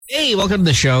Hey, welcome to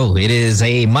the show. It is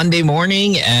a Monday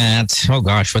morning at, oh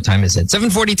gosh, what time is it?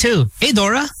 7:42. Hey,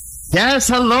 Dora. Yes,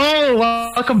 hello.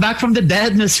 Welcome back from the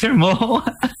dead, Mr. Mo.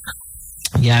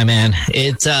 Yeah, man.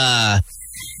 It's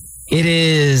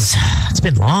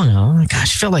been long. Oh my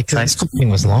gosh, I feel like this thing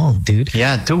was long, dude.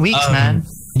 Yeah, 2 weeks, man.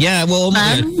 Yeah, well,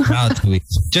 Man. 2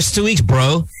 weeks. Just 2 weeks,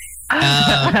 bro.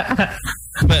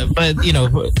 But you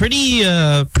know, pretty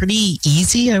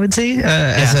easy, I would say,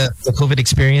 as a COVID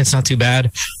experience. Not too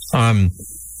bad. You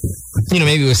know,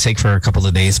 maybe it was sick for a couple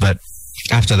of days, but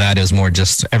after that, it was more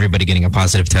just everybody getting a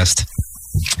positive test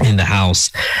in the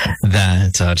house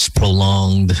that just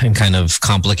prolonged and kind of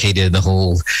complicated the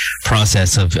whole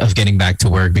process of getting back to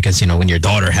work, because, you know, when your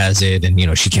daughter has it and, you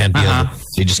know, she can't be able,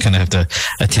 you just kind of have to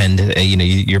attend, you know,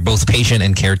 you're both patient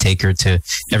and caretaker to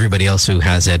everybody else who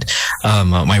has it.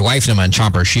 My wife, Naman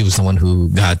Chopper, she was the one who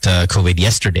got COVID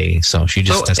yesterday. So she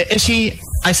just... So is she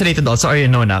isolated also, or you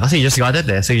know now? Kasi you just got it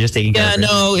there, so you're just taking care of it.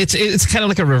 No, it's kind of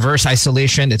like a reverse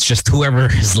isolation. It's just whoever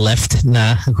is left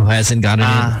who hasn't gotten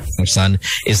it, her son,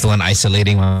 is the one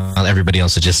isolating while everybody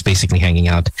else is just basically hanging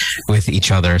out with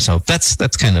each other. So that's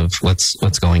kind of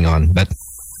what's going on. But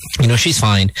you know, she's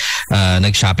fine.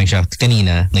 Nag-shopping siya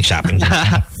kanina. Nag-shopping.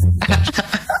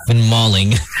 Been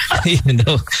mauling, even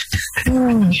though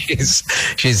she's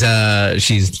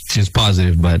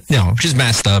positive, but you know, she's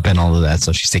masked up and all of that,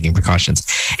 so she's taking precautions.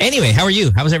 Anyway, how are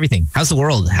you? How's everything? How's the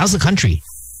world? How's the country?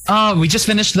 We just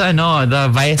finished the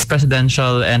vice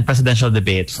presidential and presidential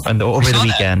debate over the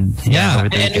weekend. Yeah,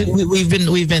 and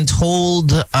we've been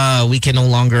told we can no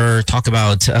longer talk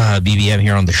about BBM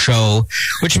here on the show,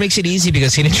 which makes it easy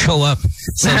because he didn't show up.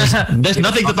 So there's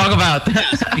nothing to talk about.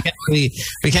 we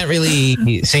can't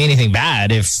really say anything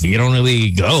bad if you don't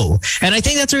really go. And I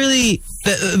think that's really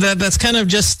that's kind of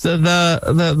just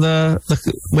the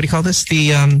what do you call this?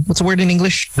 The what's the word in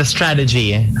English? The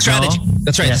strategy. Strategy. No?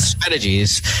 That's right. Yeah. The strategy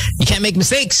is you can't make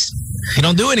mistakes. You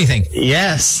don't do anything.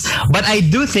 Yes, but I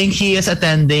do think he is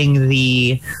attending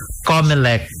the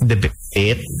COMELEC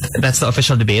debate. That's the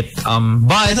official debate.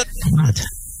 But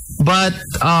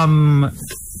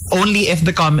only if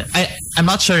the I'm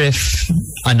not sure if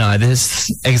no, this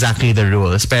is exactly the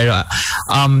rules. Pero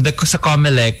sa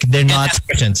COMELEC, they're not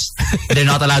they're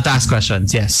not allowed to ask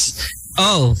questions. Yes.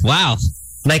 Oh wow.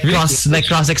 Like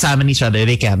cross-examine each other.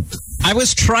 They can't. I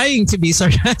was trying to be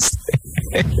sarcastic.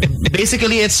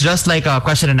 Basically, it's just like a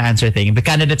question and answer thing. The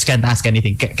candidates can't ask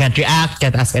anything, can't react,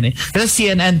 can't ask anything. Kasi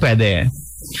CNN pwede.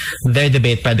 Their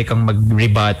debate pwede kang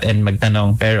mag-rebut and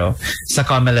magtanong, pero sa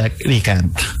COMELEC, we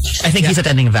can't. I think he's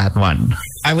attending that one.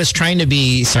 I was trying to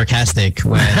be sarcastic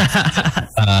when,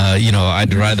 you know,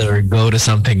 I'd rather go to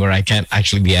something where I can't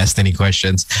actually be asked any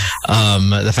questions.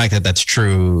 The fact that that's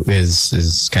true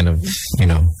is kind of, you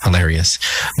know, hilarious.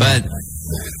 But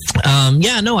I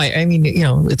mean, you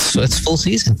know, it's full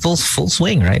season, full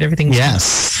swing, right? Everything's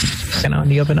kind of on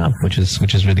the up and up, which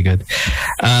is really good.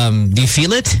 Do you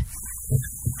feel it?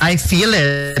 I feel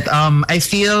it. I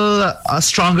feel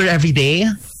stronger every day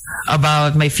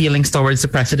about my feelings towards the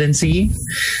presidency,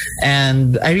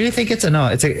 and I really think it's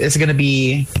gonna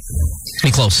be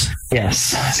close.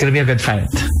 Yes, it's gonna be a good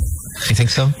fight. You think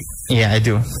so? Yeah, I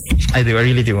do. I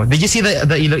really do. Did you see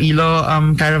the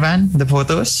Iloilo caravan? The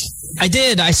photos? I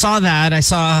did. I saw that. I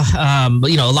saw,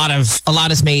 you know, a lot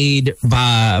is made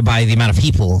by the amount of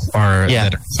people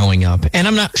that are showing up, and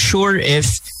I'm not sure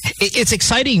if it's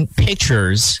exciting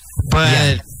pictures,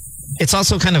 but it's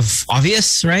also kind of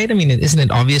obvious, right? I mean, isn't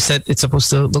it obvious that it's supposed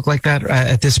to look like that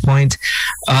at this point?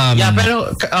 But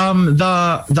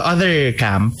the other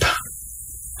camp,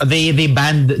 they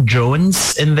banned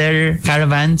drones in their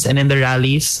caravans and in their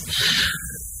rallies,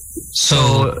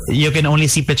 so you can only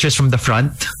see pictures from the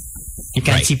front. You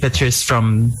can't see pictures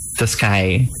from the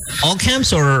sky. All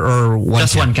camps or one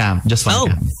just camp? One camp. Just one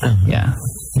camp. Yeah.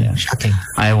 Shocking.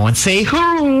 I won't say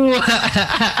who.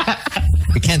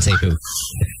 We can't say who.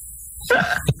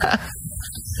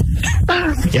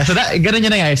 Yeah, so ganun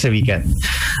yung nangyari sa weekend.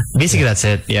 Basically, that's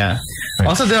it. Yeah. Right.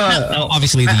 Also,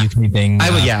 obviously the Ukraine thing.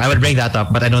 I would bring that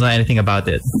up, but I don't know anything about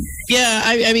it. Yeah,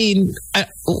 I mean,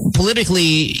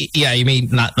 politically, you may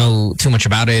not know too much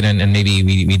about it, and maybe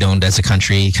we don't, as a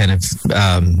country, kind of,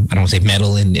 I don't want to say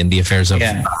meddle in the affairs of,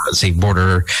 say,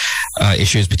 border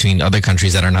issues between other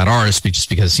countries that are not ours, just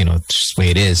because, you know, it's just the way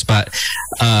it is. But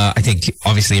I think,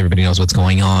 obviously, everybody knows what's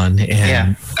going on.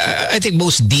 And I think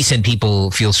most decent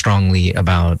people feel strongly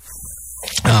about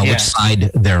which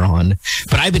side they're on.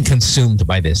 But I've been consumed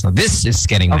by this. Now, this is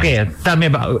getting okay, tell me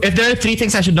about... If there are 3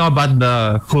 things I should know about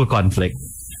the whole conflict.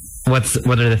 What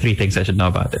are the 3 things I should know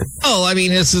about it? Oh, I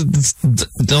mean, it's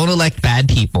don't elect bad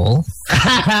people.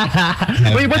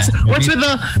 Wait, what's with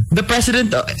the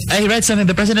president? I read something.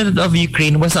 The president of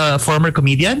Ukraine was a former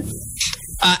comedian.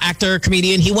 Actor,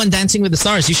 comedian. He won Dancing with the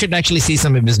Stars. You should actually see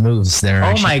some of his moves there.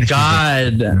 Oh my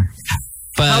god!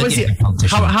 But how is he?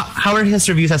 How are his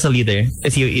reviews as a leader?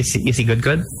 Is he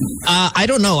good? I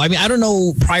don't know. I mean, I don't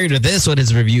know prior to this what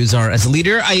his reviews are as a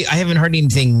leader. I haven't heard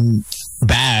anything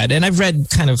bad, and I've read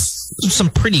kind of some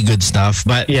pretty good stuff.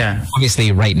 But yeah,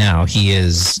 obviously, right now he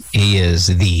is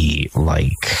the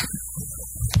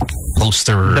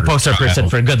poster person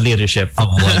for good leadership. Of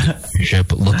what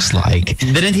leadership looks like.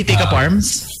 Didn't he take up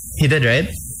arms? He did, right?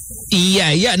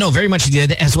 Yeah, no, very much he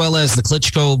did, as well as the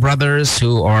Klitschko brothers,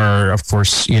 who are, of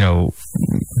course,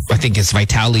 I think it's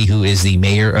Vitaly, who is the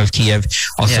mayor of Kiev,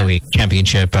 also a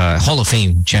championship, Hall of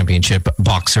Fame championship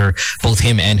boxer. Both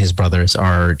him and his brothers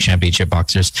are championship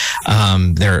boxers.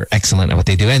 They're excellent at what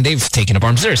they do, and they've taken up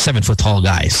arms. They're 7 foot tall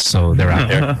guys, so they're out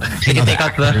there. They can take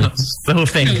out the whole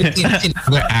thing.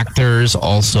 Other actors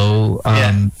also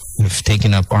have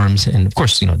taken up arms, and of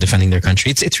course, defending their country.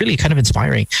 It's really kind of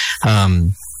inspiring.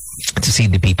 To see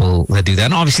the people that do that.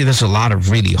 And obviously there's a lot of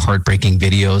really heartbreaking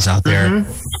videos out there,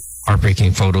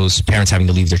 heartbreaking photos, parents having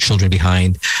to leave their children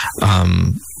behind,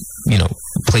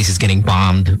 places getting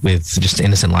bombed with just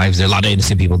innocent lives. There are a lot of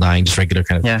innocent people dying, just regular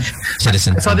kind of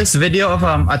citizens. I saw this video of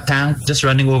a tank just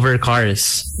running over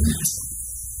cars.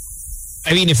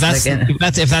 I mean, if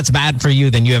that's bad for you,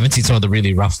 then you haven't seen some of the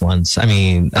really rough ones. I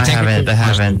mean, I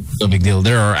haven't. No big deal.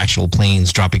 There are actual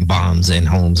planes dropping bombs in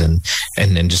homes and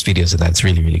just videos of that. It's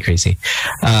really, really crazy.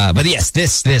 But yes,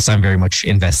 this I'm very much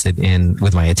invested in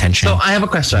with my attention. So I have a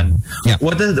question. Yeah.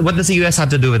 What does the US have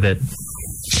to do with it?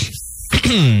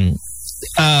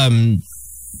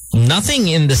 Nothing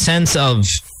in the sense of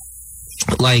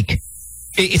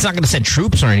it's not going to send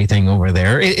troops or anything over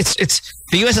there. It's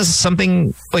the U.S. has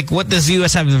something what does the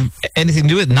U.S. have anything to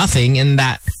do with? Nothing, in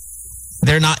that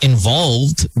they're not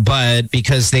involved, but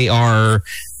because they are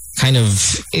kind of,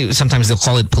 sometimes they'll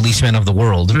call it policemen of the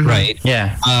world, right?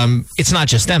 Yeah. It's not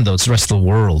just them though; it's the rest of the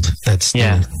world that's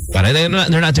doing. But they're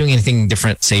not doing anything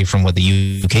different, say, from what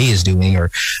the UK is doing, or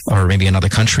maybe another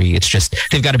country. It's just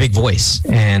they've got a big voice,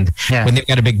 and when they've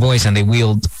got a big voice and they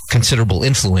wield considerable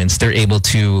influence, they're able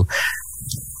to,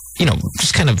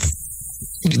 just kind of,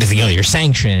 your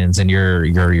sanctions and your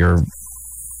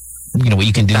what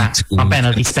you can do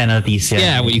penalties,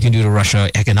 what you can do to Russia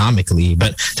economically,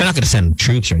 but they're not going to send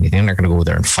troops or anything. They're not going to go over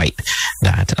there and fight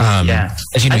that.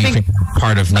 As you know, Ukraine is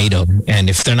part of NATO, and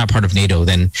if they're not part of NATO,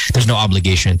 then there's no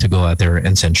obligation to go out there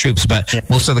and send troops. But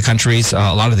most of the countries, a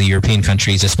lot of the European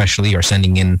countries especially, are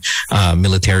sending in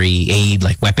military aid,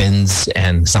 like weapons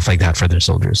and stuff like that, for their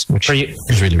soldiers, which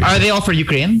is really, really Are they all for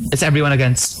Ukraine? Is everyone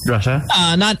against Russia?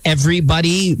 Not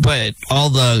everybody, but all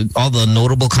the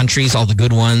notable countries, all the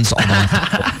good ones,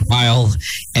 while,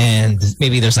 and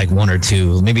maybe there's one or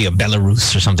two, maybe a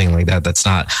Belarus or something like that that's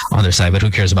not on their side, but who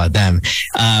cares about them?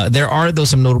 There are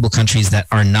some notable countries that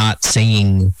are not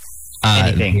saying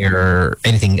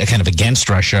anything kind of against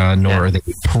Russia, nor are they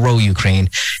pro-Ukraine.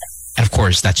 And of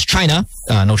course, that's China.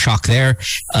 No shock there.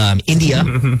 India,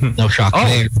 no shock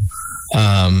there.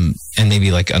 And maybe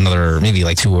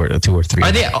two or three.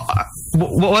 Are they?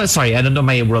 Sorry, I don't know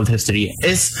my world history.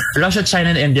 Is Russia, China,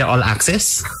 and India all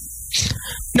Axis?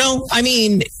 No, I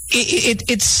mean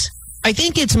it's. I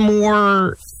think it's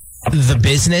more the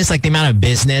business, the amount of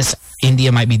business India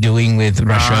might be doing with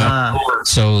Russia.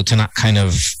 So to not kind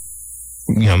of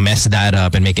mess that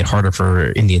up and make it harder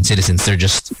for Indian citizens, they're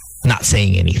just not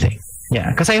saying anything.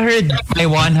 Yeah, because I heard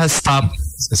Taiwan has stopped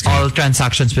all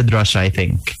transactions with Russia, I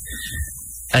think.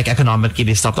 Economically,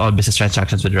 they stopped all business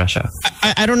transactions with Russia.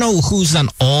 I don't know who's done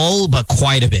all, but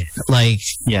quite a bit. A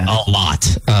lot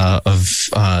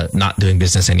of not doing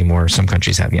business anymore. Some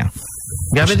countries have, Yeah,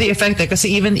 but the effect, because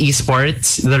even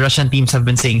esports, the Russian teams have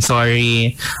been saying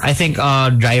sorry. I think a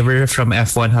driver from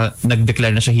F1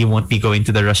 nag-declare na siya he won't be going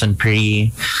to the Russian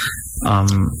Prix.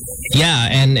 And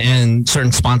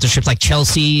certain sponsorships, like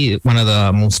Chelsea, one of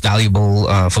the most valuable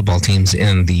football teams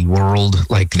in the world,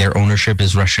 their ownership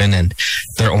is Russian, and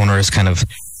their owner is kind of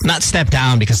not stepped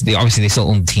down because they still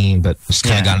own the team, but just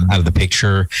kind of gotten out of the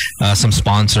picture. Some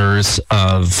sponsors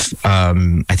of,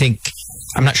 I think,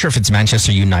 I'm not sure if it's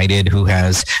Manchester United, who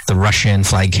has the Russian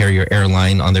flag carrier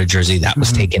airline on their jersey, that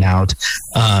was taken out.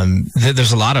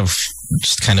 There's a lot of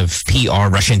just kind of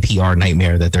Russian PR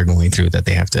nightmare that they're going through that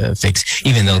they have to fix.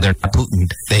 Even though they're not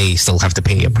Putin, they still have to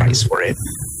pay a price for it.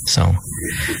 So,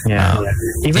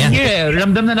 even here,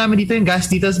 ramdam na namin dito yung gas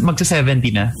dito magsa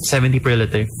 70 na. 70 per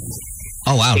liter.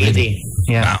 Oh, wow. 80.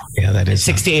 Yeah. Wow. Yeah, that is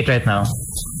 68 right now.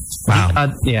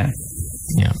 Wow. Yeah.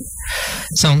 Yeah.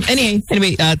 So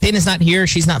anyway, Tin is not here.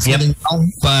 She's not feeling well,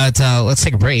 but let's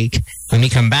take a break. When we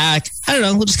come back, I don't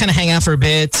know. We'll just kind of hang out for a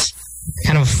bit,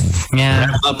 kind of wrap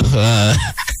up.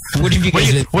 What have you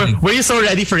guys? Were you so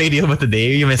ready for radio, but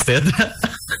today you missed it? Yeah.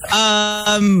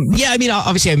 I mean,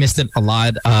 obviously, I missed it a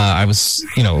lot. I was,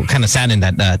 kind of saddened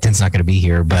that Tin's not going to be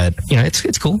here, but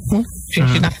it's cool. Well,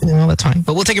 she's not feeling well. That's fine.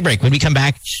 But we'll take a break. When we come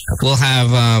back, we'll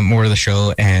have more of the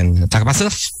show and talk about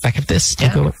stuff. Back at this.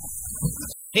 Yeah.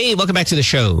 Hey, welcome back to the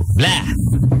show. Blah.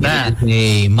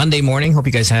 A Monday morning. Hope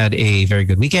you guys had a very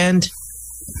good weekend.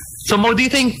 So, Mo, do you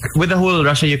think with the whole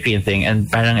Russia-Ukraine thing and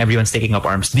parang everyone's taking up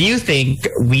arms, do you think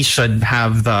we should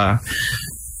have the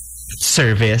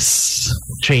service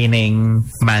training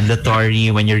mandatory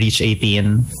when you reach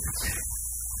 18?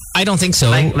 I don't think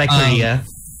so. Like Korea?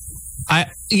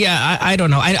 I don't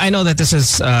know. I know that this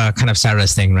is kind of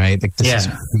Sarah's thing, right? Like this is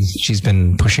she's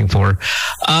been pushing for.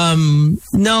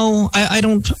 No, I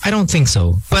don't think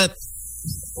so. But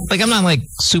like I'm not like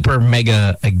super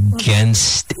mega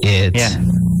against it. Yeah.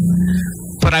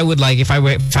 But I would like if I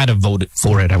had to vote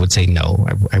for it, I would say no.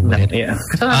 I wouldn't. Yeah.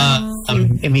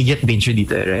 Immediate danger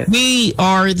dito, right? We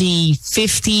are the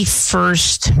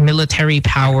 51st military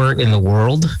power in the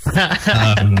world.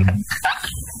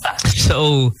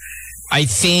 So I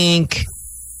think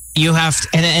you have to,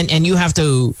 and you have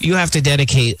to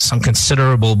dedicate some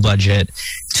considerable budget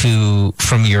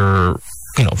from your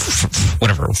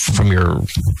from your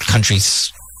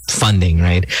country's funding,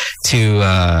 right,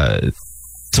 to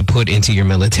put into your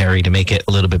military to make it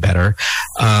a little bit better,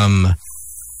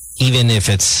 even if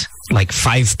it's like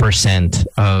 5%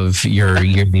 of your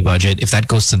yearly budget. If that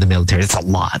goes to the military, that's a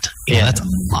lot. That's a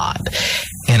lot.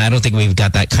 And I don't think we've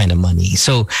got that kind of money.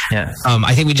 So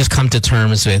I think we just come to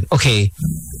terms with, okay,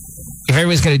 if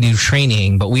everybody's going to do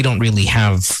training, but we don't really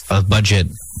have a budget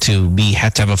to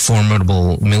have a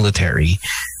formidable military,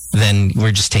 then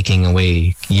we're just taking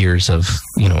away years of,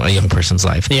 a young person's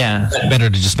life. Yeah. Better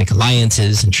to just make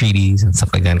alliances and treaties and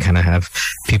stuff like that and kind of have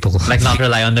people like not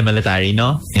rely on the military,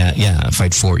 no? Yeah,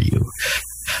 fight for you.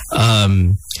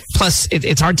 Plus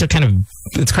it's hard to do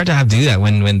that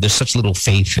when there's such little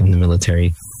faith in the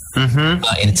military. In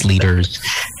its leaders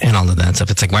and all of that stuff.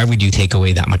 It's like, why would you take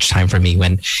away that much time from me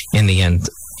when in the end,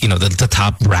 the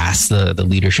top brass, the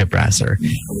leadership brass are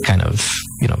kind of,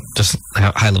 just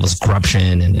high levels of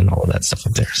corruption and all of that stuff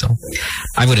up there. So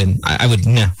I wouldn't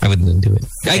do it.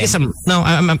 I guess I'm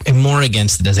more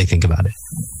against it as I think about it.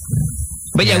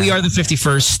 But yeah, we are the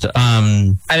 51st.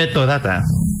 I didn't know that.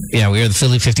 Yeah, we are the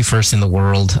 51st in the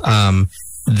world.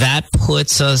 That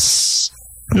puts us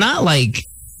not like,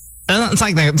 it's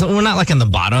like that. We're not like in the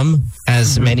bottom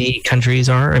as many countries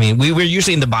are. I mean, we're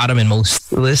usually in the bottom in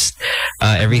most lists.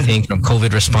 Everything from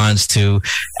COVID response to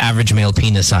average male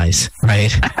penis size,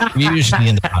 right? We're usually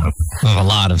in the bottom of a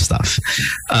lot of stuff.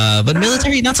 But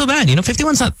military, not so bad.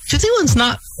 51's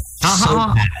not so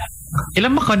bad.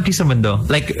 Ilang mga countries sa mundo?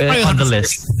 Like on the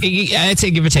list? I'd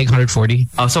say give or take 140.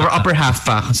 Oh, so we're upper half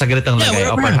pa. Sa ganitong lagay,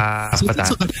 upper half pa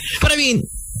ta. But I mean...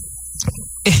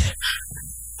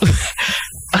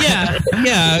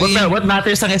 Yeah. What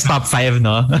matters is top 5,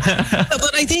 no?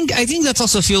 But I think that's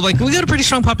also fueled like we got a pretty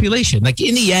strong population. Like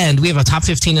in the end, we have a top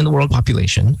 15 in the world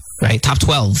population, right? Top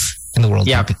 12 in the world.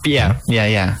 Yeah.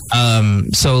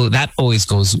 So that always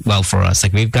goes well for us.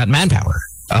 Like we've got manpower,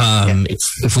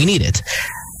 if we need it.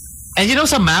 And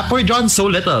some map we're drawn so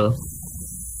little.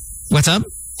 What's up?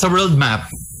 It's a world map.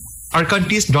 Our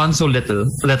country's drawn so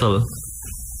little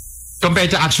compared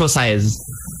to actual size.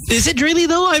 Is it really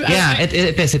though?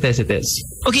 It is.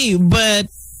 Okay, but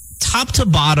top to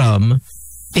bottom,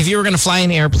 if you were going to fly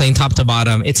an airplane top to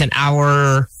bottom, it's an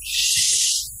hour.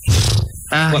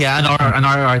 An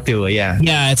hour or two. Yeah.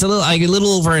 Yeah, it's a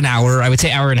little over an hour. I would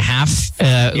say hour and a half.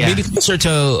 Maybe closer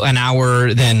to an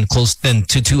hour than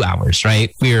to 2 hours, right?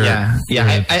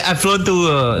 I've flown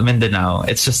to Mindanao.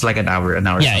 It's just like an hour.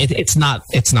 Yeah, it's not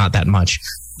that much.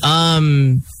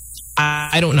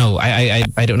 I don't know. I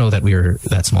don't know that we're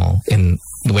that small in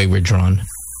the way we're drawn.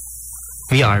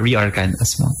 We are kind of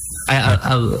small.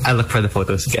 I'll look for the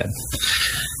photos again.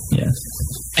 Yeah.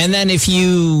 And then if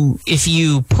you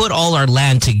put all our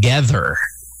land together,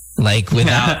 like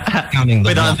without counting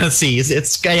the seas,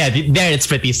 it's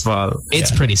pretty small.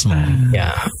 It's pretty small.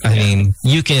 Yeah. I mean,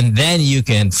 you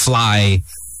can fly.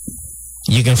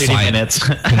 You can 30 minutes.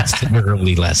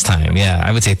 considerably less time. Yeah,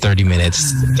 I would say 30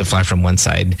 minutes to fly from one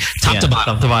side, top to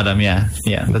bottom. Top to bottom, yeah,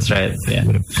 that's right. Yeah.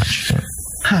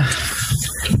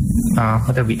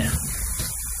 What are we?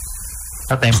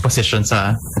 At tayong position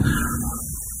sa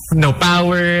no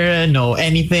power, no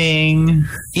anything.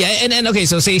 Yeah, and okay,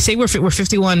 so say we're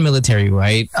 51 military,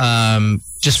 right?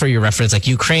 Just for your reference, like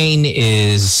Ukraine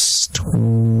is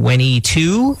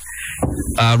 22,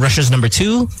 Russia's number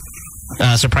 2.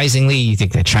 Surprisingly, you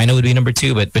think that China would be number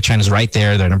 2, but China's right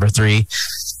there. They're number 3.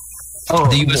 Oh,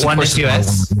 the US, one is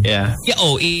US. Yeah. Yeah.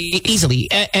 Oh, easily.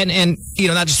 And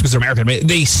not just because they're American, but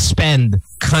they spend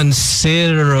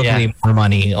considerably more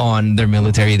money on their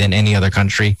military than any other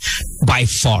country by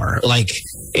far. Like,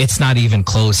 it's not even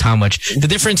close how much the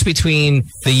difference between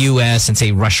the US and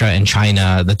say Russia and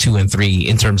China, the 2 and 3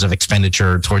 in terms of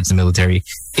expenditure towards the military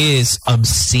is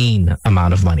obscene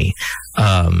amount of money.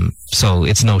 So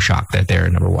it's no shock that they're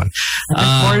number 1.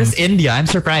 Of course, India. I'm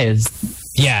surprised.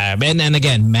 Yeah, and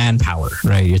again, manpower,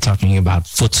 right? You're talking about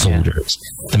foot soldiers.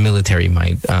 The military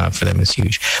might for them is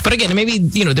huge. But again, maybe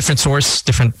different source,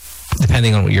 different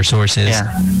depending on what your source is.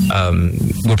 Yeah.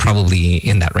 We're probably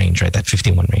in that range, right? That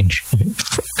 51 range.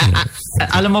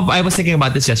 Alam mo, I was thinking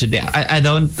about this yesterday. I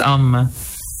don't.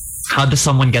 How does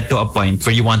someone get to a point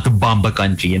where you want to bomb a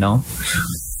country?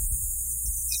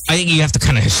 I think you have to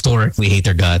kind of historically hate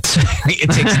their guts. I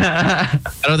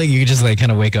don't think you can just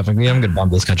kind of wake up and I'm going to bomb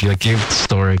this country. Like, you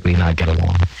historically not get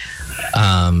along.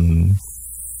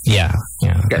 Yeah.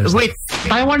 Wait,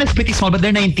 Taiwan is pretty small, but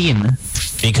they're 19.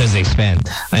 Because they spend.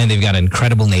 And they've got an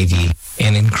incredible navy.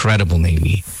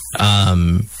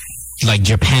 Like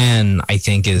Japan, I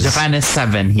think Japan is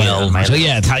 7. So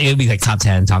yeah, it would be like top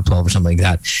 10, top 12 or something like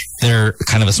that. They're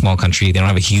kind of a small country. They don't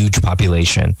have a huge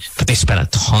population, but they spend a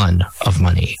ton of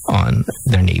money on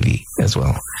their navy as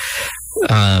well.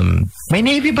 May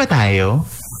navy ba tayo?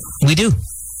 We do.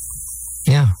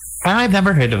 Yeah. I've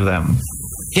never heard of them.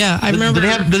 Yeah, I remember. Do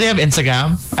they have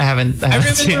Instagram? I haven't. I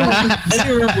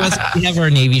remember we have our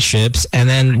Navy ships, and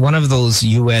then one of those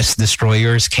U.S.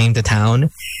 destroyers came to town,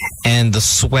 and the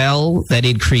swell that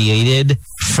it created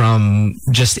from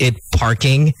just it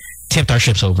parking tipped our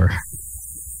ships over.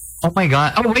 Oh my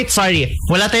God! Oh wait, sorry.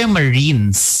 Wala tayong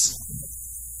Marines.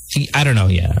 I don't know.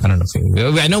 Yeah, I don't know.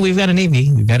 I know we've got a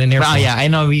Navy. We've got an Air Force. Oh yeah, I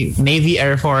know. Navy,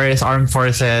 Air Force, Armed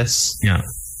Forces. Yeah.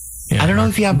 I don't know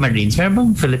if you have Marines. Meron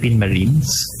bang Philippine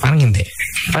Marines? Parang hindi.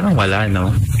 Parang wala,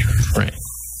 no? Right.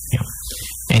 Yeah.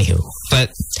 Anywho,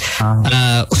 but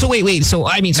so wait. So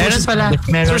I mean, sources are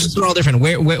all different.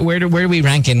 Where do we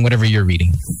rank in whatever you're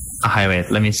reading? Okay,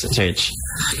 wait. Let me search.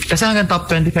 Kasi hanggang top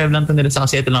 25 lang ito nila sa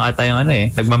kasi ito lang ata yung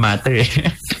nagmamatter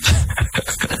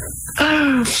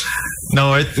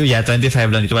No, 25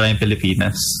 lang dito. Wala yung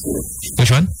Pilipinas.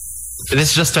 Which one?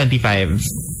 This is just 25.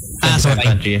 So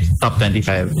country, top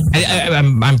 25.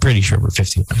 I'm pretty sure we're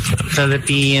 50.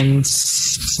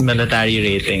 Philippines military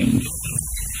rating.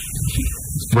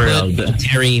 World.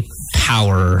 Military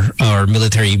power or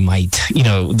military might.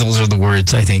 Those are the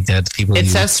words I think that people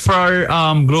use. Says for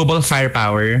global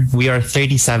firepower, we are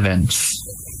 37th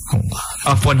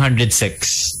of 106.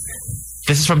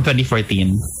 This is from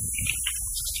 2014.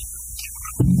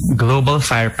 Global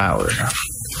firepower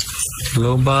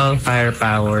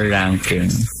ranking.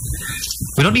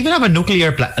 We don't even have a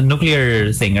nuclear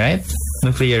thing, right?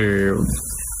 Nuclear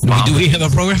bomb. Do we have a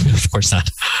program? Of course not.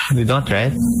 We don't,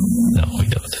 right? No, we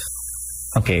don't.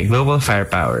 Okay, global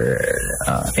firepower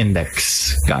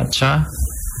index. Gotcha.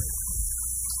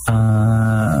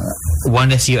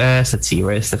 1 is US. Let's see,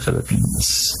 where is the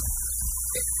Philippines?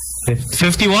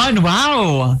 51.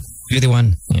 Wow.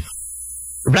 51. Yeah.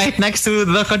 Right next to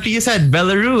the country you said,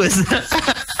 Belarus.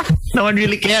 No one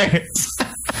really cares.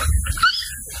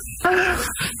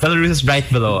 Belarus is right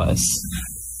below us.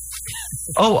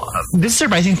 Oh, this is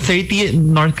surprising. 30.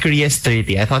 North Korea is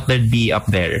 30. I thought they'd be up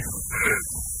there.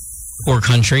 Or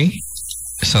country.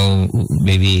 So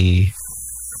maybe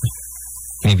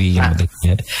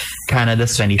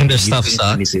Canada's 20. And their stuff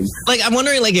sucks. Like, I'm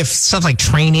wondering, if stuff like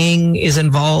training is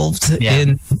involved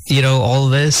in all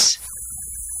of this.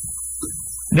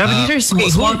 Yeah, but these are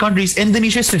small countries.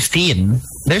 Indonesia is 15.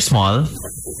 They're small.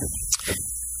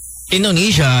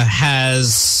 Indonesia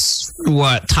has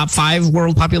top 5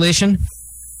 world population?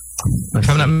 If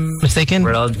I'm not mistaken.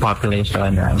 World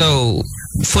population. Right? So,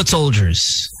 foot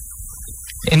soldiers.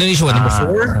 Indonesia, what, number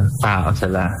 4? Wow,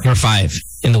 sila. Number 5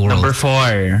 in the world. Number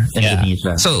 4,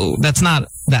 Indonesia. So, that's not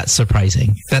that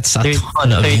surprising. That's a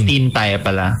ton of 13 tayo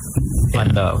pala on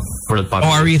the world population.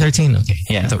 Oh, are we 13? Okay.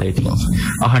 Yeah, 13.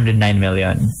 109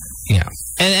 million. Yeah.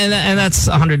 And that's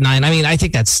 109. I mean, I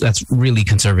think that's really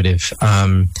conservative.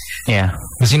 Yeah.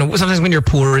 Because sometimes when you're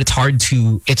poor, it's hard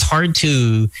to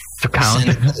count.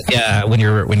 Yeah, when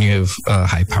you have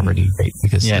high poverty rate,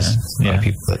 because there's a lot of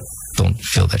people that don't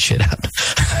fill that shit out.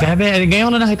 Grabe,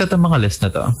 ngayon ko na nakita itong mga list na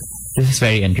to. This is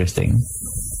very interesting.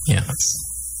 Yeah.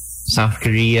 South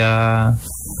Korea,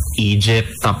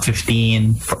 Egypt, top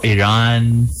 15,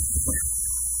 Iran.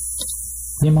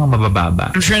 Yung mga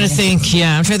mabababa. I'm trying to think.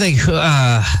 Yeah, I'm trying to think.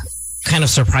 Kind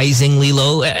of surprisingly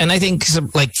low, and I think,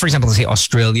 like, for example, let's say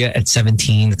Australia at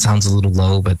 17. It sounds a little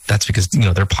low, but that's because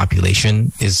their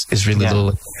population is really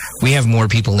low. We have more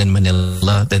people in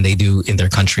Manila than they do in their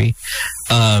country.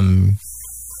 Ganun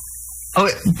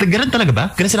talaga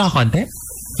ba? Ganun sila kakonte?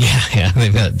 Yeah,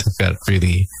 they've got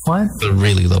really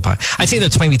low population. I'd say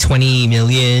that's maybe 20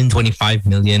 million, 25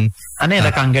 million. Ano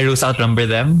the kangaroos outnumber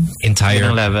them?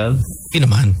 Entire level? Yun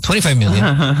naman, 25 million.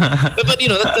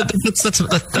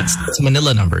 but that's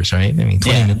Manila numbers, right? I mean,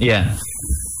 20 million. Yeah.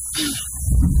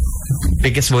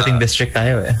 Biggest voting district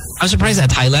tayo eh. I was surprised that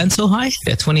Thailand's so high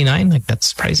at 29. Like, that's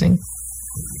surprising.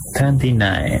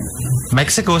 29.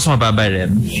 Mexico's mababa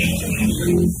rin.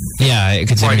 Yeah,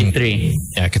 considering 43.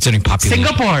 Yeah, considering population.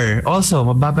 Singapore also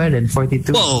mababa rin,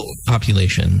 42. Well,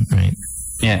 population, right?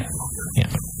 Yeah.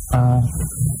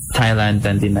 Thailand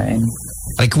 29.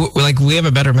 Like we have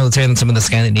a better military than some of the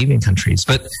Scandinavian countries,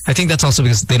 but I think that's also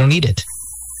because they don't need it.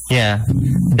 Yeah.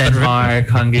 Denmark,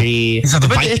 Hungary. Ito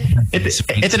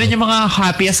rin yung mga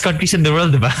happiest countries in the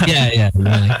world, diba? Yeah.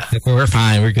 Like, we're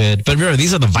fine, we're good. But remember,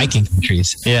 these are the Viking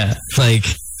countries. Yeah. Like,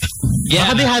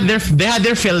 yeah. They had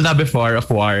their fill na before of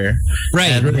war.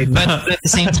 Right. But at the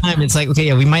same time, it's like, okay,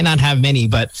 yeah, we might not have many,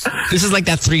 but this is like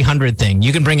that 300 thing.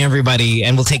 You can bring everybody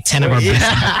and we'll take 10 of our best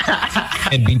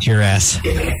and beat your ass.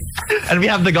 And we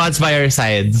have the gods by our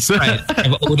sides. Right. We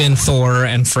have Odin, Thor,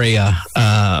 and Freya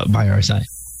by our side.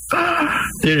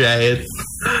 You're right.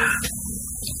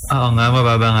 Oo nga,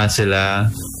 mababa nga sila.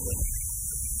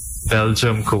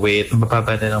 Belgium, Kuwait,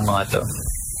 mababa na ng mga to.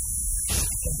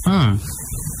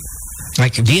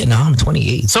 Like Vietnam,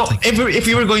 28. So, if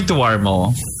you were going to war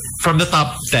mo, from the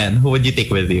top 10, who would you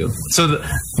take with you? So,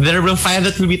 there will 5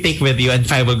 that will be take with you and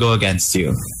 5 will go against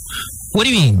you. What do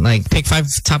you mean? Like, pick 5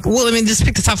 top... Well, I mean, just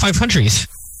pick the top 5 countries.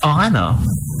 Oh, I know.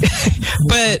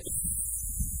 But...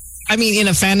 I mean, in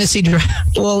a fantasy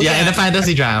draft. Well, in a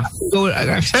fantasy draft. Pero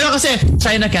kasi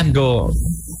China can't go.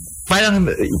 Parang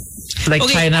like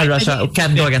okay, China, Russia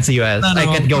can't go against the US. I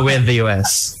can't go with the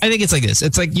US. I think it's like this.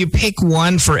 It's like you pick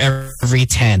one for every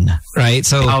 10, right?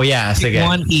 So pick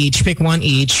one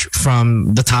each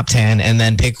from the top 10, and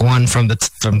then pick one from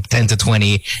 10 to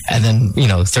 20, and then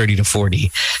 30 to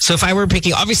 40. So if I were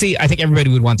picking, obviously, I think everybody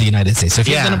would want the United States. So if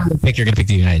you're going to pick, you're going to pick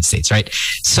the United States, right?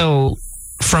 So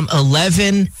from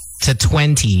 11 to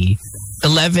 20,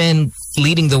 11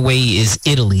 leading the way is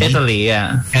Italy. Italy,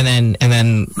 yeah. And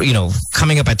then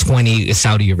coming up at 20 is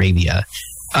Saudi Arabia.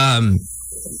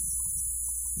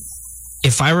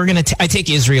 If I were going to I take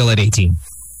Israel at 18.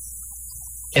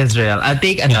 Israel. I'll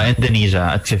take Indonesia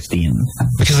at 15.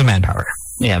 Because of manpower.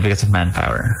 Yeah, because of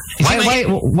manpower. Why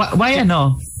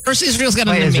First, Israel's got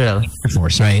an Air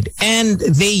Force, right? And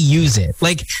they use it.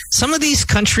 Like some of these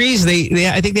countries,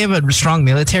 I think they have a strong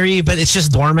military, but it's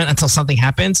just dormant until something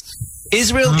happens.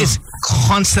 Israel is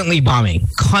constantly bombing.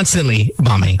 They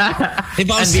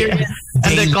bomb Syria.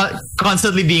 And they're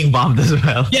constantly being bombed as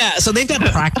well. Yeah, so they've got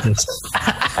practice,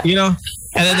 And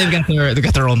then they've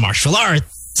got their own martial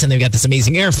arts, and they've got this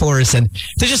amazing Air Force, and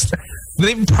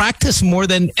they practice more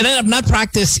than, and then not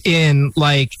practice in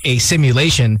like a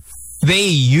simulation. They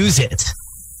use it.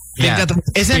 Yeah.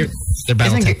 Isn't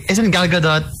Gal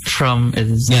Gadot from?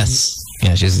 Yes.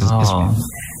 Yeah, she's Israel.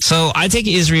 So I take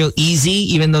Israel easy,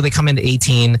 even though they come into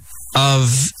 18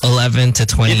 of 11 to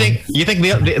 20. You think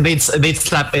they'd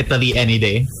slap Italy any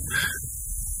day?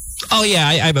 Oh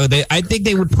yeah, I think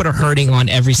they would put a hurting on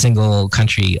every single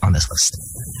country on this list.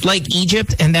 Like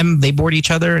Egypt, and then they board each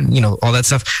other, and all that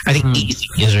stuff. I think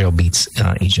Israel beats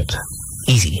Egypt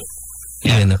easy.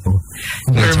 Yeah.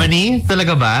 Germany,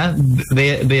 talaga ba?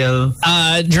 They'll.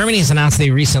 Germany has announced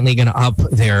they're recently going to up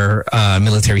their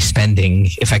military spending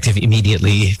effective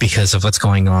immediately because of what's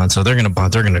going on. So they're going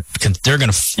to.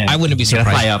 I wouldn't be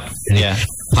surprised. Fly up. Yeah.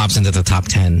 Pops into the top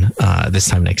 10 this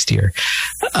time next year.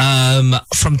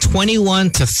 From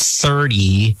 21 to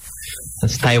 30.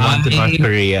 That's Taiwan to North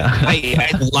Korea. I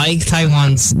like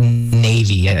Taiwan's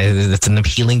Navy. That's an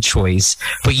appealing choice.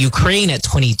 But Ukraine at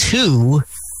 22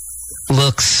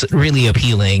 looks really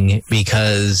appealing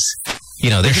because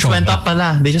they're showing up.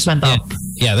 They just went up.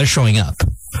 Yeah, they're showing up,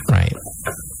 right?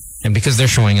 And because they're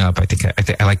showing up, I think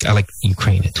I like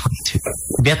Ukraine at 22.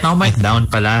 Vietnam might down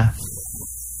pala.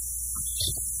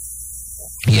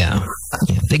 Yeah.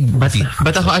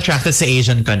 But ako attracted sa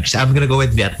Asian countries. I'm gonna go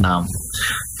with Vietnam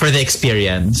for the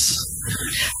experience.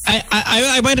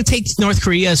 I might have taken North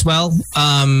Korea as well.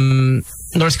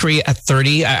 North Korea at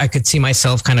 30, I could see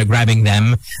myself kind of grabbing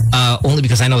them only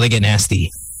because I know they get nasty.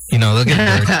 You know, look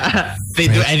at they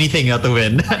do anything not to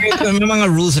win. the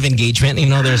mga rules of engagement. You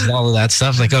know, there's all of that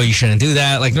stuff. Like, oh, you shouldn't do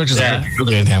that. Like, they're just like, I'll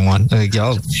do anything I want. Like,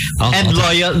 and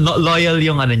loyal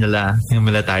yung ano nila, yung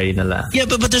military nila. Yeah,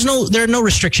 but there are no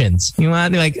restrictions. You know,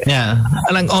 like, yeah.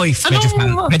 Alang,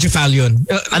 medyo foul yun.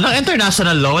 Anong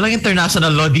international law? Walang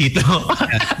international law dito.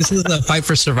 Yeah, this is a fight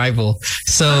for survival.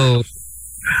 So,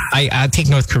 I take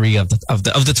North Korea of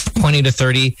the 20 to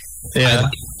 30. Yeah.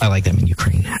 I like them in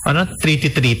Ukraine. Ano? Treaty.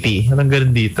 Anong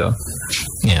ganun dito?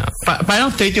 Yeah.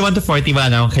 Parang 31 to 40 ba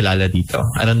na akong kilala dito?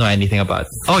 I don't know anything about.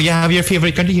 Oh, you have your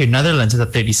favorite country here. Netherlands is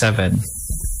at 37.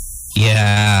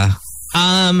 Yeah.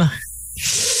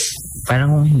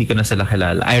 Parang hindi ko na sila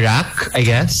kilala. Iraq, I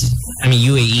guess? I mean,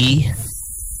 UAE.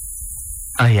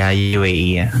 Oh, yeah,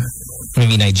 UAE.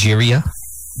 Maybe Nigeria.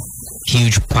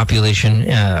 Huge population.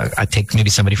 I take maybe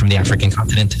somebody from the African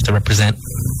continent to represent.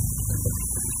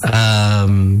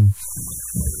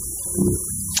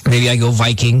 Maybe I go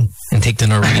Viking and take the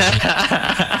Norwegian.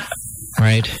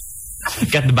 Right?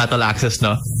 Get the battle axes,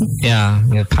 no? Yeah,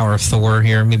 power of Thor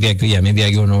here. Maybe I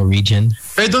go Norwegian.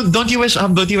 But don't you wish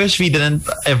we didn't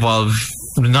evolve?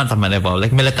 Not naman evolve,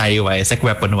 like military wise, like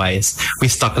weapon wise. We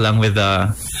stuck along with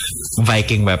the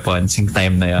Viking weapons in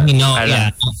time na yun.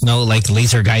 No, like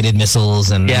laser guided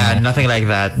missiles and nothing like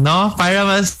that. No, para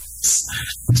mas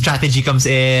strategy comes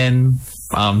in.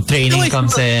 Training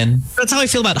comes in. That's how I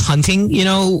feel about hunting. You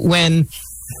know, when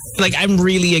like I'm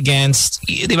really against,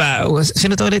 diba?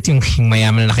 Sino to ulit yung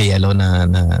mayaman na naka-yellow na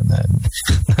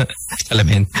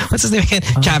alamin. What's his name again?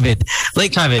 Chavit.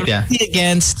 Like Chavit, yeah. Really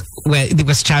against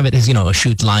because Chavit is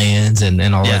shoot lions and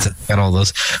all that and all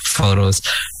those photos.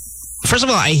 First of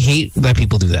all, I hate that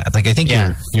people do that. Like I think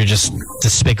you're just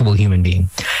despicable human being.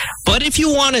 But if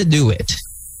you want to do it.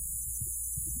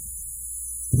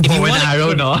 If you want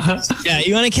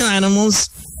you want to kill animals,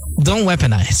 don't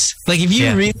weaponize. Like if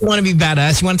you really want to be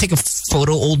badass, you want to take a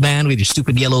photo, old man with your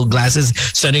stupid yellow glasses,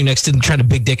 standing next to him trying to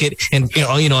big dick it, and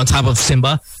on top of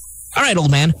Simba. All right,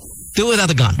 old man, do it without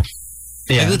the gun.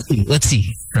 Yeah, like, let's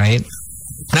see. Right.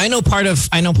 Now, I know part of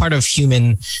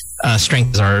human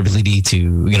strength is our ability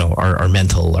to our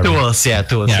mental tools.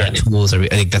 Tools. Tools. I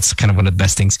think that's kind of one of the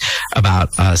best things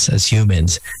about us as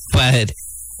humans, but.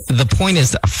 The point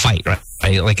is a fight,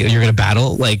 right? Like you're gonna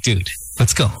battle. Like, dude,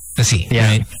 let's go. Let's see. Yeah.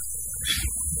 Right?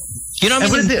 You know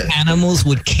how many animals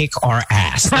would kick our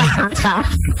ass?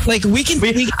 Like we can.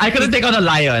 I couldn't take on a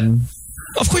lion.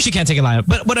 Of course you can't take a lion,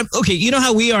 but okay. You know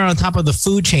how we are on top of the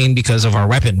food chain because of our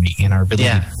weaponry and our ability.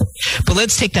 Yeah. But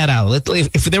let's take that out.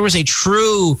 If there was a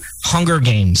true Hunger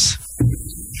Games.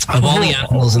 Of all the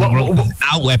animals in the world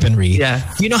without weaponry,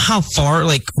 you know how far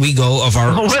we go of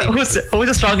our. Who's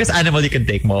the strongest animal you can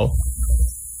take, Mo?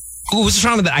 Who's the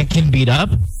strongest that I can beat up?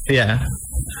 Yeah,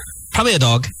 probably a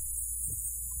dog.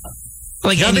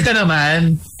 Like any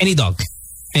dog.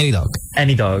 Feeling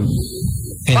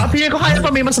ko kaya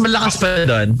pa may mas malakas pa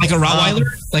doon. Like a Rottweiler?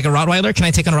 Like a Rottweiler? Can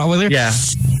I take on a Rottweiler? Yeah.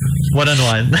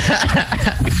 1-on-1.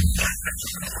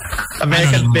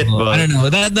 American Pitbull. I don't know.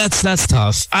 That's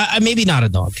tough. Maybe not a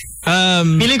dog.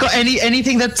 Feeling ko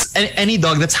anything that's any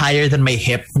dog that's higher than my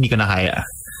hip, hindi ko na kaya.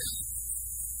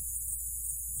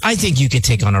 I think you could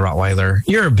take on a Rottweiler.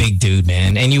 You're a big dude,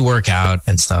 man, and you work out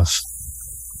and stuff.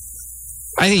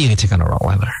 I think you can take on a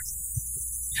Rottweiler.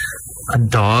 A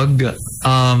dog?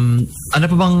 Ano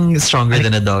pa bang stronger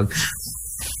than a dog?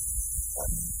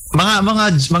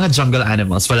 Mga jungle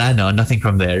animals. Wala, no? Nothing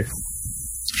from there.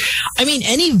 I mean,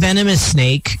 any venomous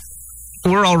snake,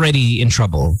 we're already in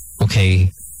trouble.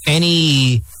 Okay.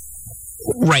 Any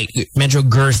medyo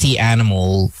girthy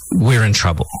animal, we're in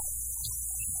trouble.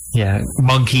 Yeah.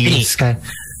 Monkeys.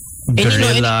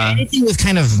 Gorilla. Anything with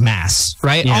kind of mass,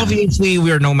 right? Yeah. Obviously,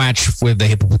 we're no match with the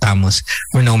hippopotamus.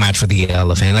 We're no match for the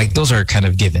elephant. Like, those are kind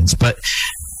of givens. But,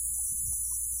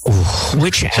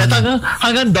 which animal?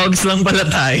 Hanggang dogs lang pala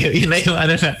tayo. Yun na yung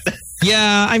ano natin.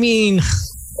 Yeah, I mean,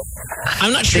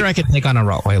 I'm not sure I could take on a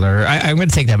Rottweiler. I'm going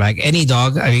to take that back. Any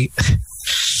dog, I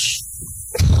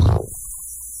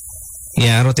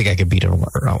don't think I could beat a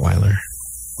Rottweiler.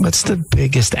 What's the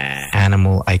biggest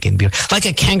animal I can beat? Like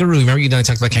a kangaroo. Remember you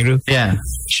talked about kangaroo? Yeah.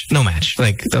 No match.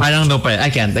 Like I don't know, but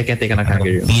I can't take on a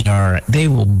kangaroo. They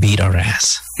will beat our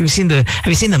ass. Have you seen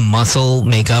the muscle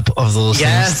makeup of those things?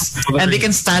 Yes. And they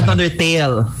can stand on their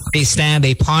tail. They stand,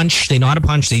 they punch, they know how to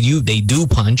punch, they do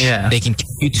punch. Yeah. They can kick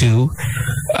you too.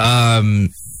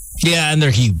 Yeah, and they're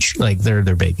huge. Like they're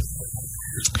big.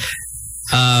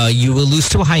 You will lose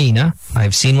to a hyena.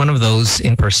 I've seen one of those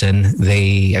in person.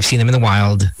 I've seen them in the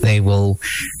wild. They will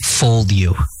fold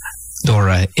you,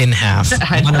 Dora, in half.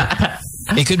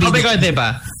 It could be. How big are they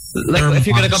ba? Like They're if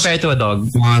you're gonna monsters. compare it to a dog.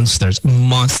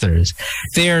 Monsters.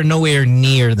 They are nowhere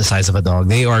near the size of a dog.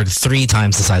 They are 3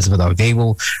 times the size of a dog. They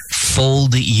will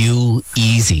fold you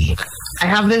easy. I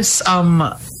have this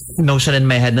notion in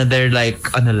my head na they're like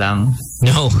ano lang,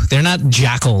 No, they're not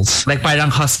jackals. like parang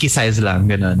husky size lang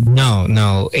ganun.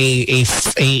 No. A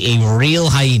real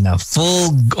hyena,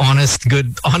 full honest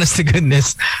to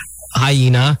goodness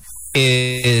hyena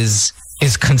is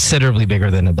considerably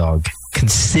bigger than a dog.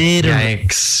 Considerably.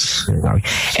 Yikes.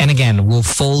 And again, will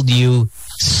fold you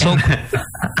so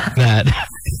that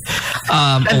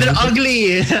And they're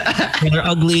ugly. they're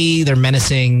ugly, they're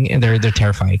menacing, and they're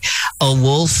terrifying. A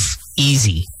wolf,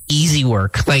 easy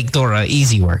work. Like Dora,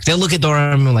 easy work. They'll look at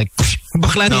Dora and be like,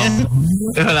 bakla niyan.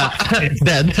 Wala.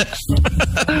 Dead.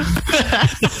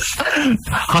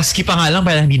 Husky pa nga lang,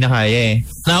 parang hindi na kaya eh.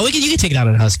 No, you can take it out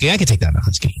on a husky. I can take that on a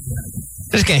husky.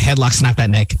 Just get a headlock, snap that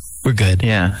neck. We're good.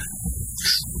 Yeah.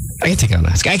 I can take it on a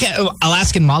husky.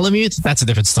 Alaskan Malamute, that's a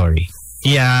different story.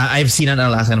 Yeah, I've seen an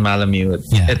Alaskan Malamute.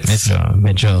 Yeah, It's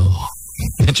medyo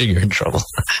you're in trouble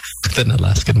with an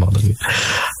Alaskan Malamute.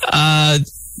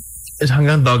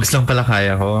 hanggang dogs lang pala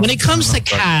kaya ko. When it comes to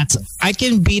cats, I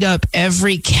can beat up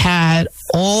every cat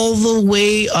all the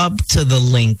way up to the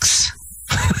lynx.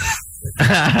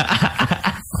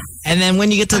 And then when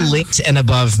you get to lynx and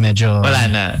above, medyo... Wala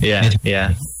na. Yeah,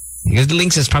 yeah. Because the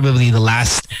lynx is probably the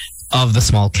last of the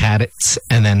small cats,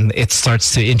 and then it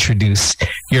starts to introduce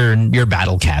your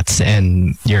battle cats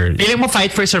and your... Feeling mo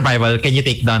fight for survival, can you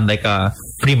take down like a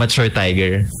premature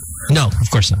tiger? No, of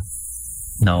course not.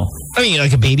 No. I mean,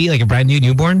 like a baby, like a brand new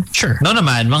newborn? Sure. No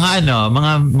naman,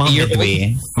 mga Year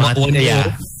midway. What, 1 year Yeah.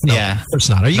 old? No, Yeah. of course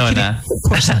not. Are you No kidding? na. Of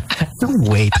course not. No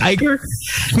way, tiger.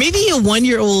 Maybe a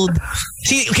 1-year-old.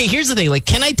 See, okay, here's the thing. Like,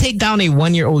 can I take down a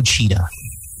 1-year-old cheetah?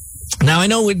 Now, I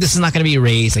know this is not going to be a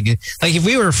race. Like if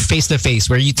we were face to face,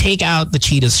 where you take out the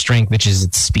cheetah's strength, which is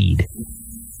its speed.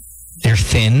 They're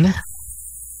thin.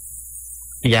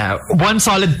 Yeah, one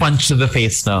solid punch to the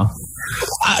face, no.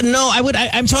 No,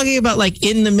 I'm talking about like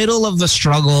in the middle of the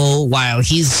struggle while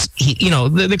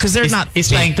because they're not. He's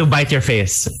trying to bite your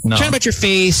face. No. Trying to bite your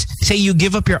face. Say you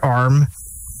give up your arm,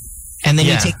 and then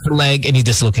you take your leg and you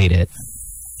dislocate it,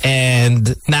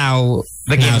 and now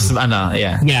the game's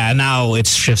yeah. Yeah, now it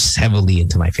shifts heavily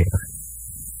into my favor.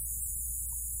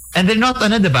 And they're not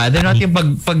diba? They're not yung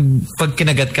pag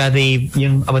kinagat ka,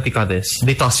 what do you call this?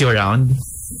 They toss you around.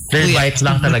 Their bites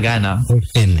lang talaga, no? They're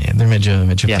thin. They're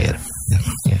medyo Yeah. fit.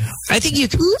 Yeah. I think you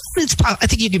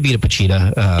could beat up a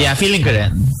cheetah. Yeah, feeling ko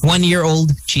rin.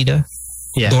 1-year-old cheetah.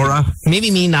 Yeah. Dora. Maybe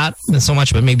me not so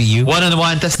much, but maybe you.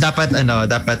 One-on-one, tas dapat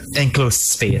enclosed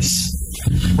space.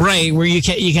 Right, where you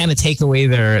kind of take away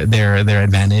their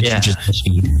advantage, Yeah. which is the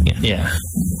speed. Yeah. Yeah.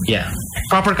 Yeah.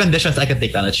 Proper conditions, I can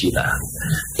take down a cheetah.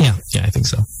 Yeah, I think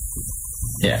so.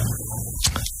 Yeah.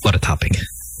 What a topic.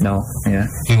 No. Yeah.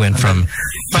 We went from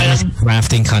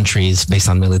rafting countries based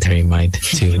on military might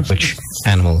to which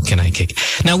animal can I kick.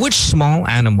 Now, which small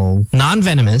animal,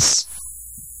 non-venomous,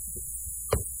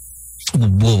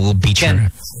 will beat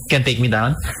your... Can take me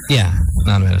down? Yeah,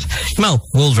 non-venomous.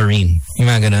 Wolverine. Yung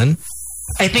mga ganun.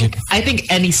 I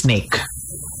think any snake.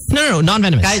 No,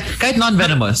 non-venomous. Kahit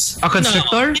non-venomous. A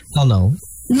constrictor? No.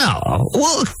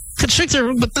 Well,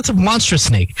 constrictor, but that's a monstrous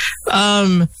snake.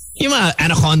 Yung mga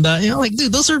anaconda, like,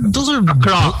 dude, those are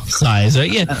croc size,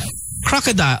 right? Yeah.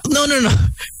 Crocodile. No.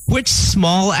 Which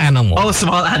small animal? Oh,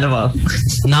 small animal.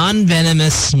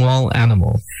 Non-venomous small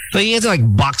animal. Like, you have to like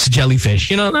box jellyfish.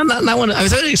 Not one. I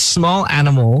was saying a small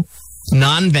animal,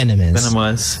 non-venomous,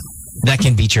 Venomous. that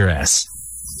can beat your ass.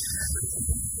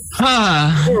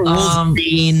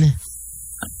 Wolverine,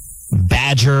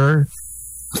 badger.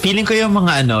 Feeling ko yung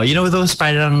mga those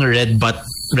parang red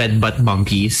butt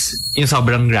monkeys, yung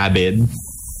sobrang rabid.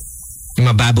 Yung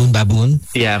mga baboon.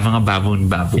 Yeah, mga baboon.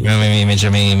 May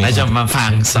Medyo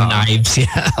fangs. knives.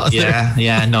 Yeah.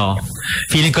 Yeah, no.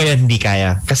 Feeling ko yan hindi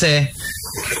kaya. Kasi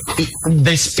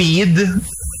their speed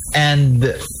and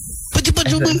But this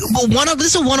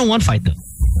is a 1-on-1 fight though.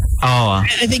 oh,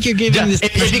 I think you're giving this.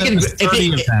 if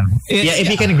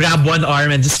you can grab one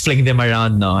arm and just fling them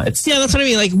around, no, it's Yeah, that's what I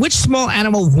mean. Like, which small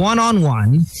animal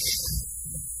 1-on-1?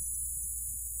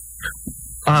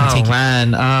 oh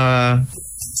man,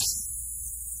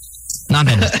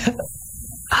 Non-venomous.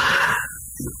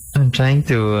 I'm trying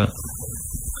to.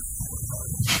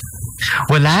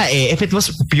 Wala eh. If it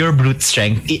was pure brute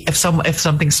strength, if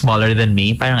something smaller than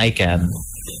me, parang I can.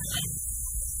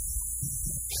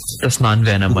 That's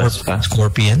non-venomous pa.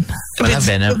 Scorpion. Wala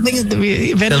venom. Still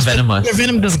venomous. Their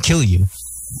venom doesn't kill you.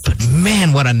 But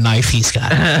man, what a knife he's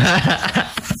got.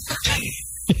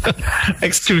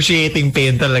 Excruciating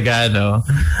pain talaga, no?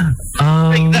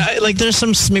 Like there's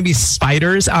some maybe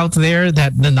spiders out there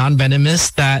that the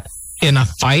non-venomous that in a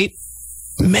fight,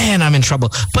 man, I'm in trouble.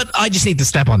 But I just need to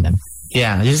step on them.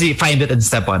 Yeah, just find it and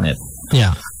step on it.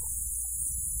 Yeah.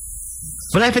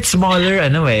 But if it's smaller,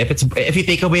 if you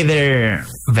take away their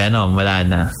venom, wala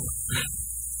na.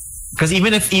 Because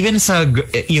even sa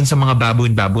mga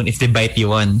baboon, if they bite you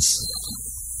once,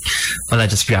 wala,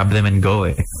 just grab them and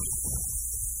go.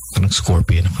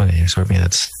 Scorpion,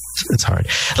 it's hard.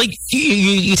 Like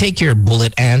you take your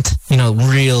bullet ant,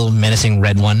 real menacing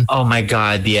red one. Oh my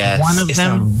god, yes.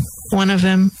 One of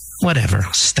them, whatever.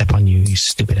 Step on you, you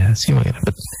stupid ass.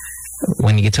 But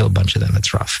when you get to a bunch of them,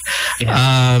 it's rough.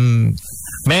 Yeah.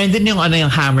 Meron din yung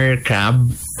hammer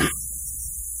crab.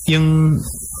 Yung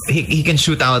he can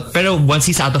shoot out, pero once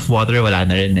he's out of water, wala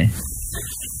na rin eh.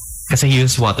 Kasi he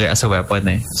used water as a weapon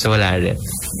eh. So wala rin.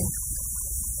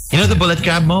 You know the bullet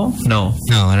crab, Mo? No,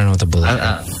 I don't know what the bullet.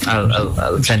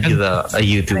 I'll send you a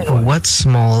YouTube one. What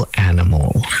small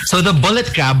animal? So the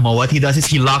bullet crab, Mo, what he does is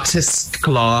he locks his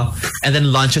claw and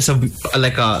then launches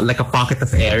like a pocket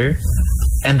of air,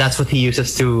 and that's what he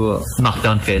uses to knock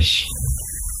down fish.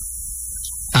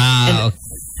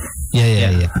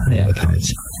 Yeah.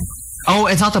 Oh,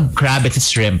 it's not a crab; it's a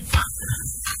shrimp.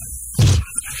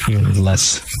 Even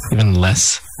less.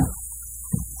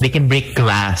 They can break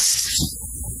glass.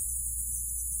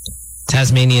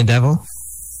 Tasmanian devil?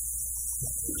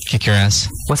 Kick your ass.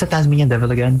 What's a Tasmanian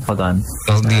devil again? Hold on.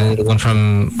 Oh, the one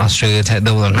from Australia,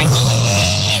 the one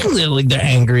like they're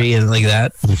angry and like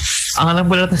that. Ang alam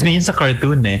ko lang Tasmanian sa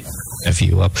cartoon eh. F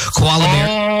you up. Koala bear.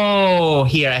 Oh,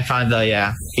 here I found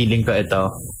feeling ko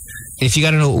ito. If you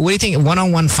gotta know, what do you think?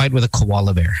 One-on-one fight with a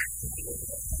koala bear.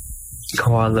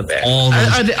 Koala bear.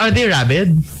 Are they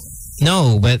rabid?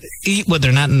 No, but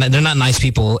they're not nice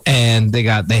people, and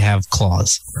they have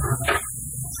claws.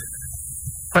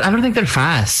 But I don't think they're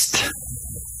fast.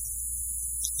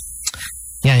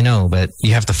 Yeah, I know, but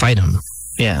you have to fight them.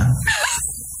 Yeah.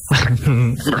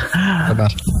 Not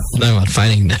about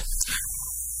fighting them.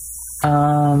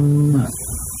 Ano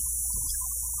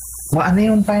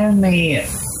yung parang may...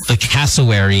 The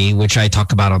cassowary, which I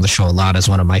talk about on the show a lot, is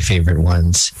one of my favorite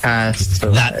ones.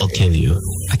 That will kill you.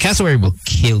 A cassowary will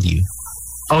kill you.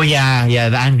 Oh yeah,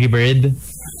 the angry bird.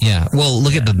 Yeah. Well,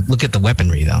 look at the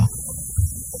weaponry though.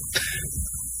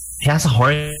 He has a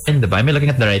horn, diba? Am I looking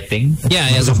at the right thing? Yeah,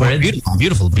 he has a horn.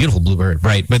 Beautiful blue bird.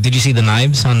 Right. But did you see the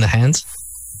knives on the hands?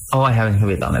 Oh, I haven't.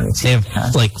 Wait long. Let me see. They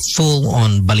have like full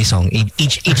on balisong.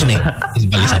 Each nail is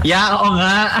balisong. Yeah, oo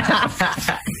nga.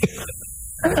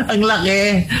 Ang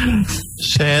laki.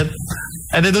 Shit.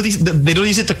 And they don't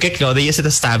use it to kick, no? They use it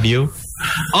to stab you.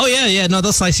 Oh yeah. No,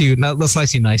 they'll slice you. They'll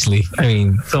slice you nicely. I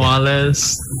mean,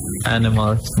 smallest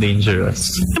animals dangerous.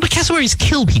 But cassowaries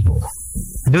kill people.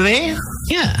 Do they?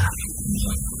 Yeah.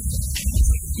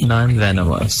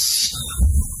 Non-venomous.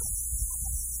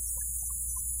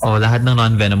 Oh, lahat ng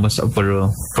non-venomous o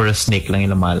puro snake lang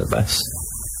yung lumalabas.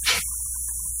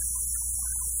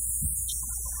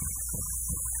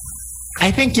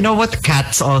 I think, you know what,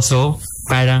 cats also,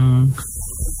 parang...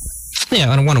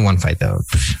 Yeah, on a one-on-one fight though.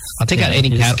 I'll take out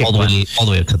any cat all the way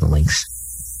up to the lynx.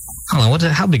 Hold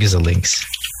on, how big is a lynx?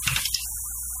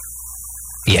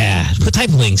 Yeah, put type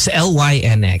lynx, Lynx.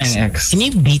 NX. Can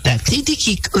you beat that?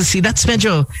 See, that's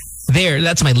Medjo. There,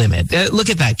 that's my limit. Look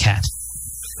at that cat.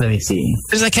 Let me see.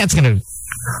 Because that cat's gonna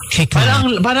kick me.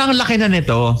 Parang laki na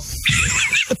nito.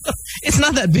 It's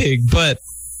not that big, but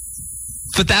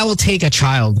that will take a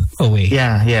child away.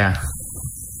 Yeah.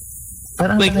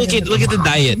 Like look at the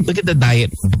diet. Look at the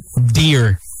diet.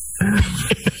 Deer.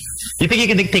 You think you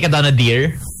can take down a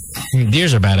deer?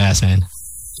 Deers are badass, man.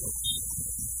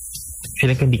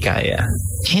 Feeling ko hindi kaya.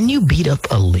 Can you beat up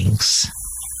a lynx?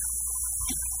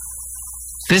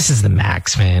 This is the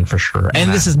max, man, for sure.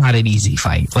 And this is not an easy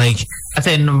fight. Like, as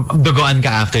in, dugoan ka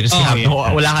after. Just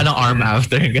wala ka ng arm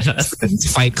after.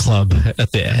 Fight club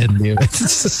at the end.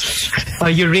 A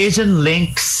Eurasian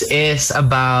lynx is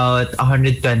about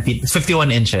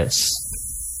 51 inches.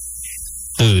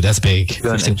 Dude, that's big.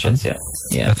 51 inches,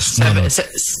 yeah.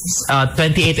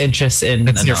 28 inches in...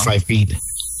 That's near 5 feet.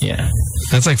 Yeah.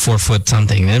 That's like 4 foot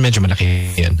something. Medyo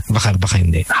malaki yan. Baka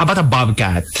hindi. How about a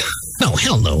bobcat? No,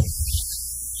 hell no.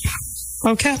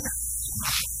 Bobcat?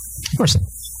 Of course not.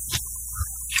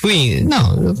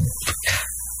 No.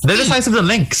 They're the size of the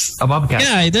lynx, a bobcat.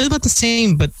 Yeah, they're about the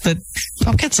same, but the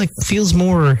bobcat's like feels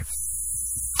more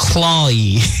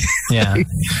clawy. Yeah.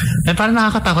 And parang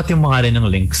nakakatakot yung mukha rin ng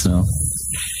lynx, no?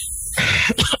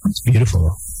 It's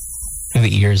beautiful. And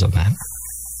the ears on that.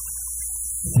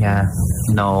 Yeah.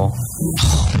 No.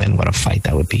 Oh man, what a fight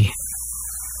that would be.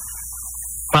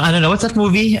 I don't know, what's that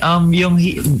movie? Yung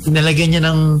nilagyan niya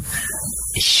ng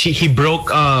he broke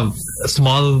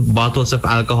small bottles of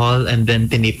alcohol and then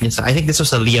tinip niya sa, I think this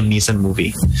was a Liam Neeson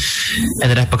movie. And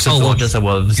then I pagsusuot niya sa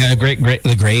wolves. Yeah,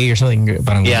 the gray or something.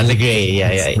 Parang the gray.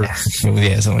 Yeah,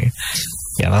 something.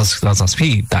 Yeah, that was lost.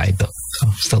 He died though,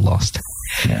 so still lost.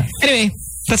 Yeah. Anyway,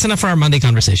 that's enough for our Monday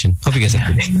conversation. Hope you guys have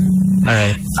a good day. All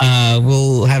right.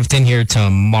 We'll have Tin here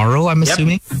tomorrow, I'm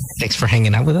assuming. Thanks for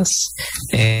hanging out with us.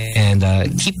 And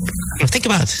think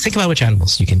about which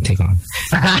animals you can take on.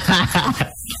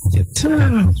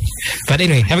 But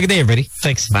anyway, have a good day, everybody.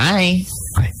 Thanks. Bye.